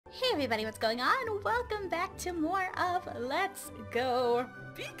Hey everybody, what's going on? Welcome back to more of Let's Go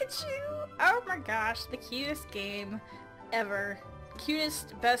Pikachu! Oh my gosh, the cutest game ever.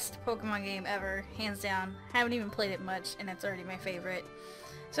 Cutest, best Pokemon game ever, hands down. Haven't even played it much and it's already my favorite.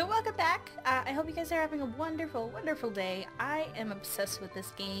 So welcome back. I hope you guys are having a wonderful, wonderful day. I am obsessed with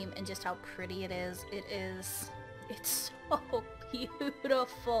this game and just how pretty it is. It's so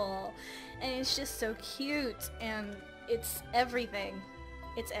beautiful. And it's just so cute and it's everything.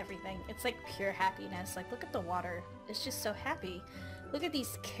 It's everything. It's like pure happiness. Like, look at the water. It's just so happy. Look at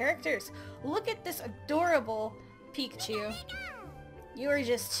these characters. Look at this adorable Pikachu. You are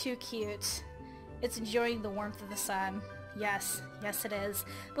just too cute. It's enjoying the warmth of the sun. Yes. Yes, it is.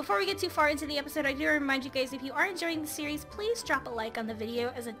 Before we get too far into the episode, I do remind you guys, if you are enjoying the series, please drop a like on the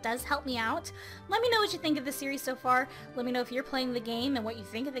video as it does help me out. Let me know what you think of the series so far. Let me know if you're playing the game and what you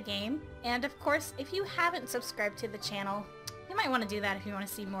think of the game. And of course, if you haven't subscribed to the channel, you might want to do that if you want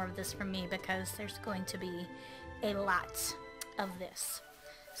to see more of this from me, because there's going to be a lot of this.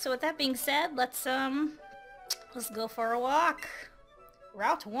 So with that being said, let's go for a walk.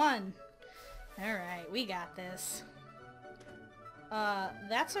 Route 1. Alright, we got this.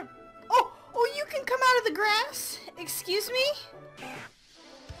 That's a... Oh, you can come out of the grass? Excuse me?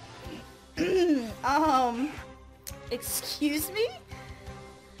 Excuse me?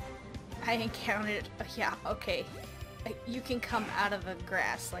 I encountered... yeah, okay. You can come out of the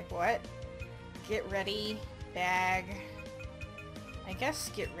grass. Like, what? Get ready. Bag. I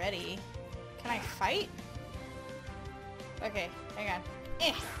guess get ready. Can I fight? Okay, hang on.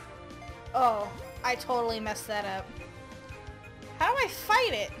 Oh, I totally messed that up. How do I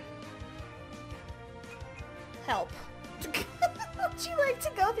fight it? Help. Would you like to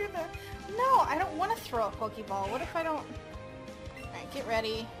go through the... No, I don't want to throw a Pokeball. What if I don't... Alright, get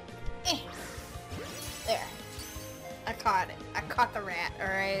ready. There. I caught it. I caught the rat,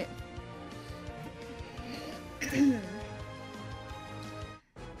 alright?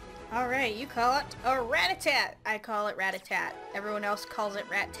 Alright, you call it a rat-a-tat. I call it rat-a-tat. Everyone else calls it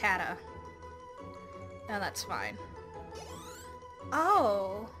rat-tata. No, that's fine.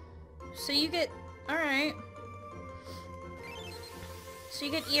 Oh. So you get... Alright. So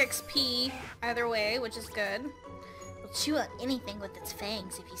you get EXP either way, which is good. Chew on anything with its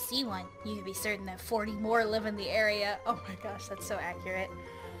fangs. If you see one, you can be certain that 40 more live in the area. Oh my gosh, that's so accurate.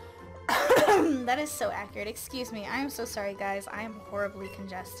 That is so accurate. Excuse me. I am so sorry, guys. I am horribly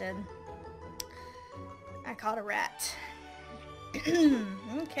congested. I caught a rat.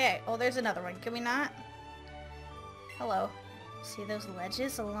 Okay. Oh, there's another one. Can we not? Hello. See those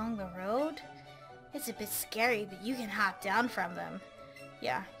ledges along the road? It's a bit scary, but you can hop down from them.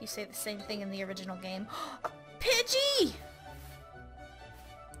 Yeah, you say the same thing in the original game. Pidgey!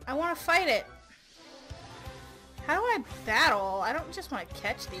 I want to fight it. How do I battle? I don't just want to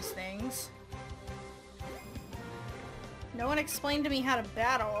catch these things. No one explained to me how to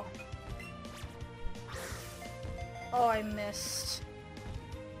battle. Oh, I missed.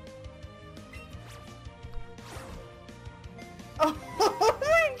 Oh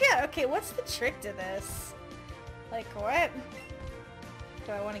my god! Okay, what's the trick to this? Like, what?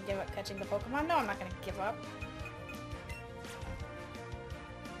 Do I want to give up catching the Pokemon? No, I'm not going to give up.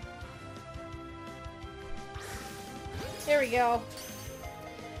 There we go.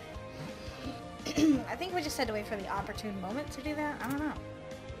 I think we just had to wait for the opportune moment to do that. I don't know.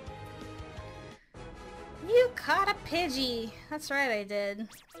 You caught a Pidgey! That's right, I did.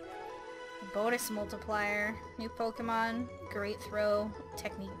 Bonus multiplier. New Pokemon. Great throw.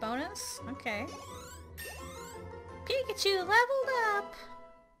 Technique bonus. Okay. Pikachu leveled up!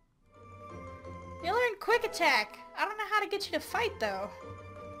 You learned Quick Attack! I don't know how to get you to fight, though.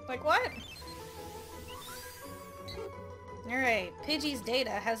 Like, what? Alright, Pidgey's data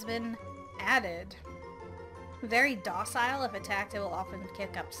has been added. Very docile. If attacked, it will often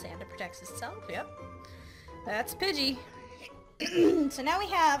kick up sand to protect itself. Yep. That's Pidgey. So now we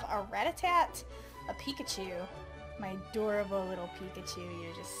have a Rattata, a Pikachu. My adorable little Pikachu.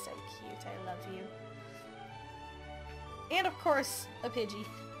 You're just so cute. I love you. And of course, a Pidgey.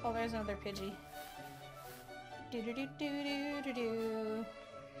 Oh, there's another Pidgey. Do-do-do-do-do-do-do.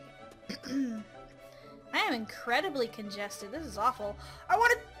 I am incredibly congested. This is awful. I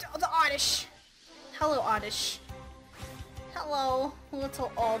want the Oddish. Hello, Oddish. Hello,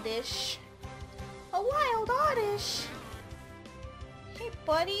 little Oddish. A wild Oddish. Hey,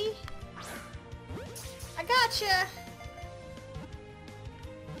 buddy. I gotcha.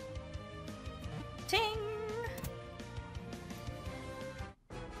 Ting.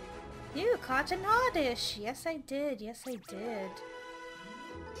 You caught an Oddish. Yes, I did. Yes, I did.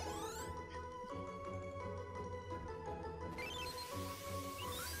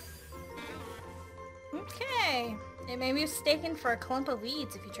 way. It may be mistaken for a clump of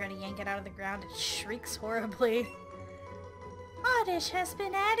weeds. If you try to yank it out of the ground, it shrieks horribly. Oddish has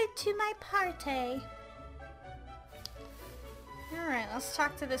been added to my party. Alright, let's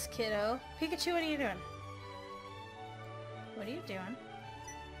talk to this kiddo. Pikachu, what are you doing? What are you doing?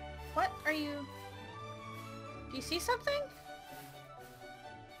 What are you... Do you see something?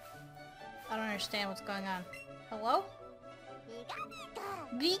 I don't understand what's going on. Hello?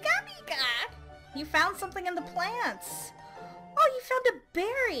 Vika Vika! You found something in the plants! Oh, you found a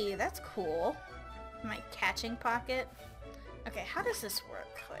berry! That's cool. My catching pocket. Okay, how does this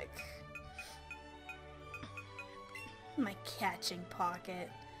work? Like... My catching pocket.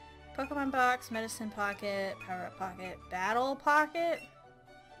 Pokemon box, medicine pocket, power-up pocket, battle pocket?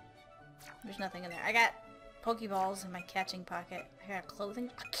 There's nothing in there. I got Pokeballs in my catching pocket. I got clothing.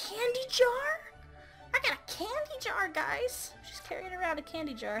 A candy jar? I got a candy jar, guys! She's carrying around a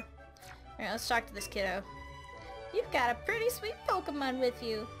candy jar. Alright, let's talk to this kiddo. You've got a pretty sweet Pokemon with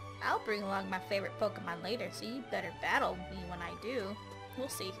you. I'll bring along my favorite Pokemon later, so you better battle me when I do. We'll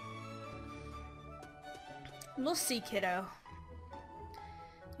see. We'll see, kiddo.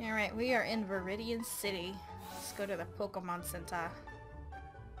 Alright, we are in Viridian City. Let's go to the Pokemon Center.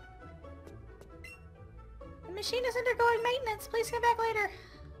 The machine is undergoing maintenance. Please come back later.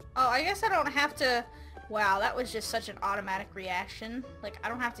 Oh, I guess I don't have to... Wow, that was just such an automatic reaction. Like, I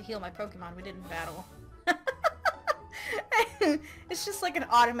don't have to heal my Pokemon. We didn't battle. It's just like an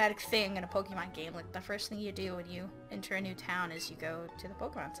automatic thing in a Pokemon game. Like, the first thing you do when you enter a new town is you go to the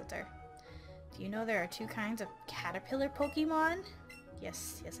Pokemon Center. Do you know there are two kinds of caterpillar Pokemon?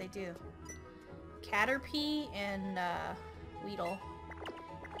 Yes, yes I do. Caterpie and, Weedle.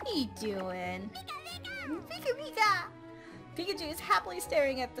 What are you doing? Pika Pika! Pikachu is happily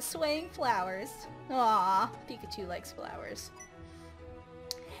staring at the swaying flowers. Aww, Pikachu likes flowers.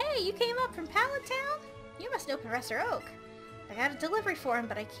 Hey, you came up from Pallet Town? You must know Professor Oak. I got a delivery for him,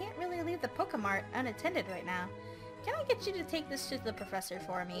 but I can't really leave the Pokemart unattended right now. Can I get you to take this to the professor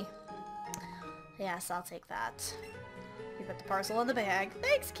for me? Yes, I'll take that. You put the parcel in the bag.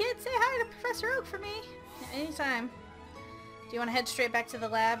 Thanks, kid! Say hi to Professor Oak for me! Anytime. Do you want to head straight back to the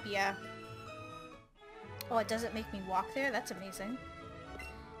lab? Yeah. Oh, it doesn't make me walk there? That's amazing.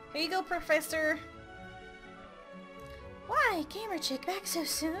 Here you go, Professor! Why, Gamer Chick, back so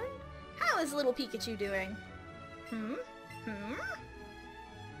soon? How is little Pikachu doing? Hmm? Hmm?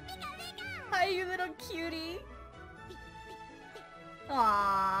 Hi, you little cutie!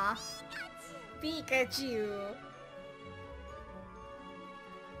 Aww! Pikachu!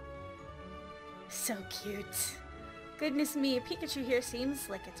 So cute. Goodness me, Pikachu here seems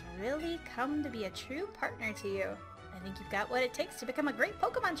like it's really come to be a true partner to you. I think you've got what it takes to become a great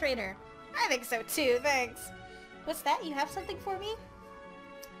Pokemon trainer. I think so too, thanks. What's that? You have something for me?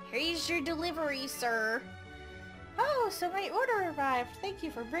 Here's your delivery, sir. Oh, so my order arrived. Thank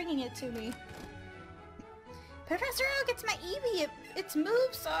you for bringing it to me. Professor Oak, it's my Eevee. Its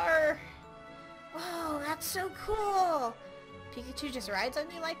moves are... Oh, that's so cool. Pikachu just rides on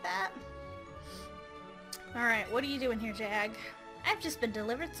you like that? Alright, what are you doing here, Jag? I've just been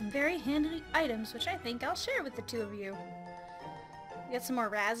delivered some very handy items, which I think I'll share with the two of you. Get some more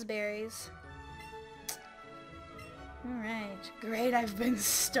raspberries. Alright, great, I've been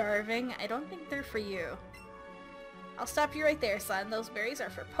starving. I don't think they're for you. I'll stop you right there, son. Those berries are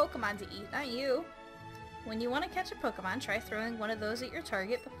for Pokemon to eat, not you. When you want to catch a Pokemon, try throwing one of those at your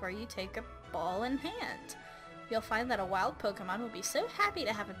target before you take a ball in hand. You'll find that a wild Pokemon will be so happy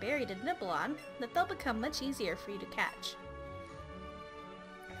to have a berry to nibble on that they'll become much easier for you to catch.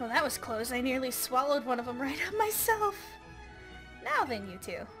 Well, that was close. I nearly swallowed one of them right up myself. Now then, you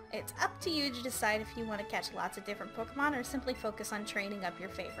two. It's up to you to decide if you want to catch lots of different Pokemon or simply focus on training up your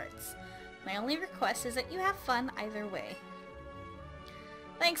favorites. My only request is that you have fun either way.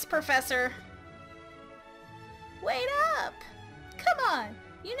 Thanks, Professor! Wait up! Come on!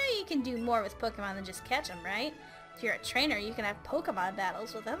 You know you can do more with Pokemon than just catch them, right? If you're a trainer, you can have Pokemon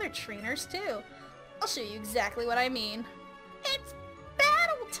battles with other trainers, too. I'll show you exactly what I mean. It's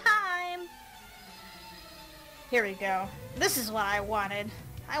battle time! Here we go. This is what I wanted.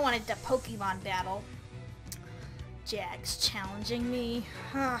 I wanted the Pokemon battle. Jag's challenging me.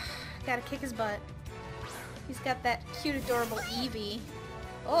 Gotta kick his butt. He's got that cute, adorable Eevee.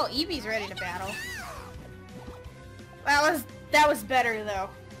 Oh, Eevee's ready to battle. That was better, though.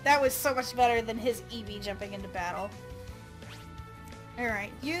 That was so much better than his Eevee jumping into battle.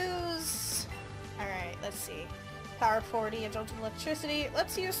 Alright, use... Alright, let's see. Power 40, a jolt of electricity.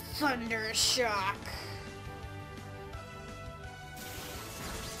 Let's use Thunder Shock.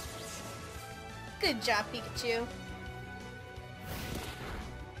 Good job, Pikachu.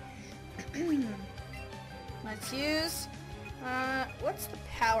 Let's use... what's the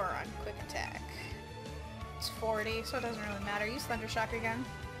power on quick attack? It's 40, so it doesn't really matter. Use Thunder Shock again.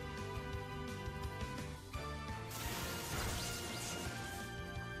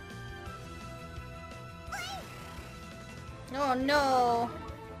 Oh no!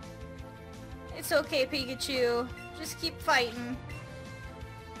 It's okay, Pikachu. Just keep fighting.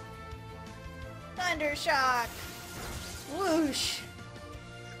 Thunder Shock! Whoosh!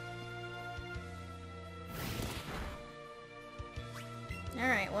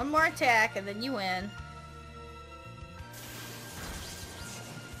 Alright, one more attack and then you win.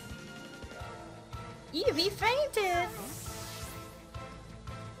 Eevee fainted!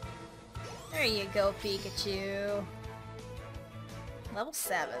 There you go, Pikachu. Level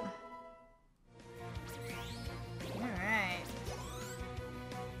 7. Alright.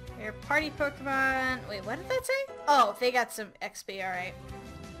 Your party Pokemon... Wait, what did that say? Oh, they got some XP, alright.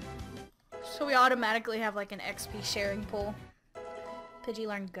 So we automatically have like an XP sharing pool. Pidgey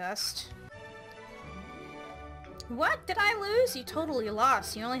learned Gust. What? Did I lose? You totally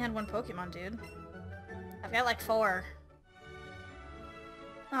lost. You only had one Pokemon, dude. I've got like 4.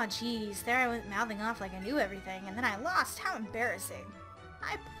 Oh jeez, there I went mouthing off like I knew everything, and then I lost. How embarrassing.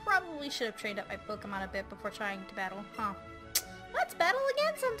 I probably should have trained up my Pokemon a bit before trying to battle, huh? Let's battle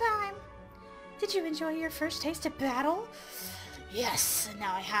again sometime! Did you enjoy your first taste of battle? Yes, and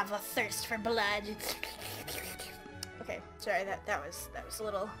now I have a thirst for blood. Okay, sorry, that was a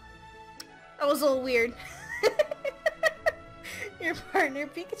little... That was a little weird. Your partner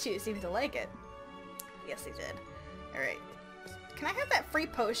Pikachu seemed to like it. Yes, he did. Alright. Can I have that free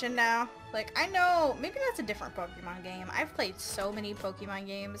potion now? Like, I know, maybe that's a different Pokemon game. I've played so many Pokemon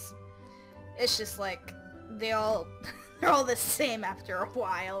games. It's just like, they're all the same after a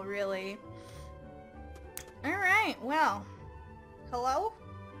while, really. Alright, well. Hello?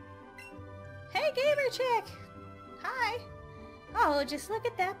 Hey, gamer chick! Hi! Oh, just look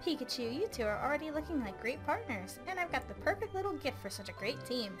at that Pikachu. You two are already looking like great partners. And I've got the perfect little gift for such a great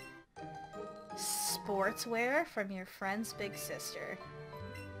team. Sportswear from your friend's big sister.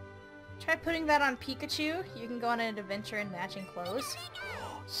 Try putting that on Pikachu. You can go on an adventure in matching clothes.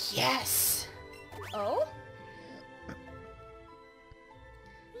 Yes! Oh?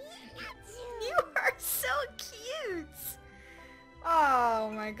 You are so cute! Oh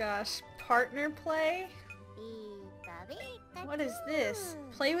my gosh. Partner play? What is this?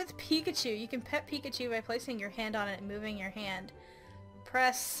 Play with Pikachu. You can pet Pikachu by placing your hand on it and moving your hand.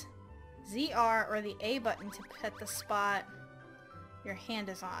 Press ZR or the A button to pet the spot your hand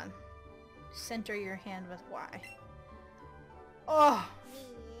is on. Center your hand with Y. Oh!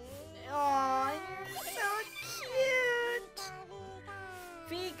 Oh, you're so cute!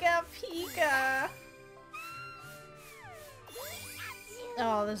 Pika Pika!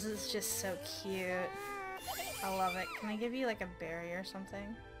 Oh, this is just so cute. I love it. Can I give you like a berry or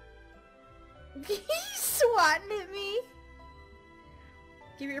something? He's swatting at me!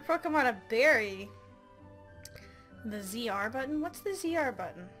 Give your Pokemon a berry. The ZR button? What's the ZR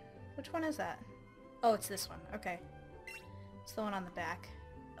button? Which one is that? Oh, it's this one. Okay. It's the one on the back.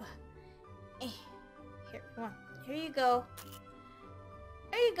 Here, come on. Here you go.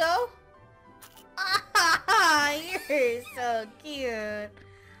 There you go. Ah, you're so cute.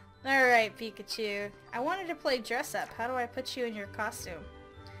 Alright, Pikachu. I wanted to play dress up. How do I put you in your costume?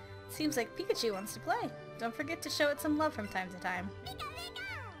 Seems like Pikachu wants to play. Don't forget to show it some love from time to time.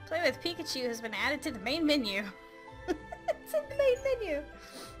 Play with Pikachu has been added to the main menu. It's in the main menu.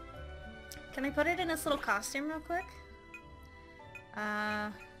 Can I put it in this little costume real quick?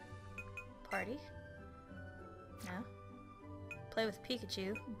 Party? No. Play with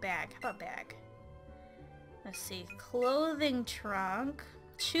Pikachu. Bag. How about bag? Let's see. Clothing trunk.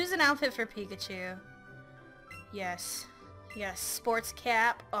 Choose an outfit for Pikachu. Yes. Yes. Sports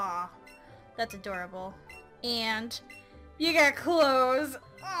cap. Aw. That's adorable. And you got clothes.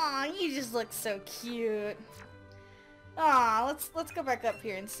 Aw, you just look so cute. Aw, let's go back up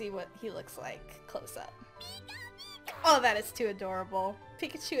here and see what he looks like close up. Oh, that is too adorable.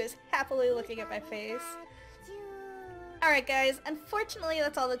 Pikachu is happily looking at my face. Alright guys, unfortunately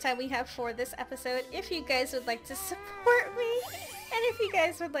that's all the time we have for this episode. If you guys would like to support me, and if you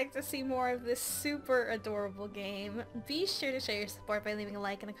guys would like to see more of this super adorable game, be sure to show your support by leaving a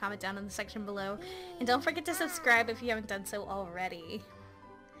like and a comment down in the section below. And don't forget to subscribe if you haven't done so already.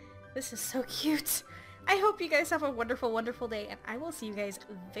 This is so cute. I hope you guys have a wonderful, wonderful day, and I will see you guys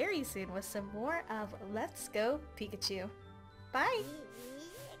very soon with some more of Let's Go Pikachu. Bye!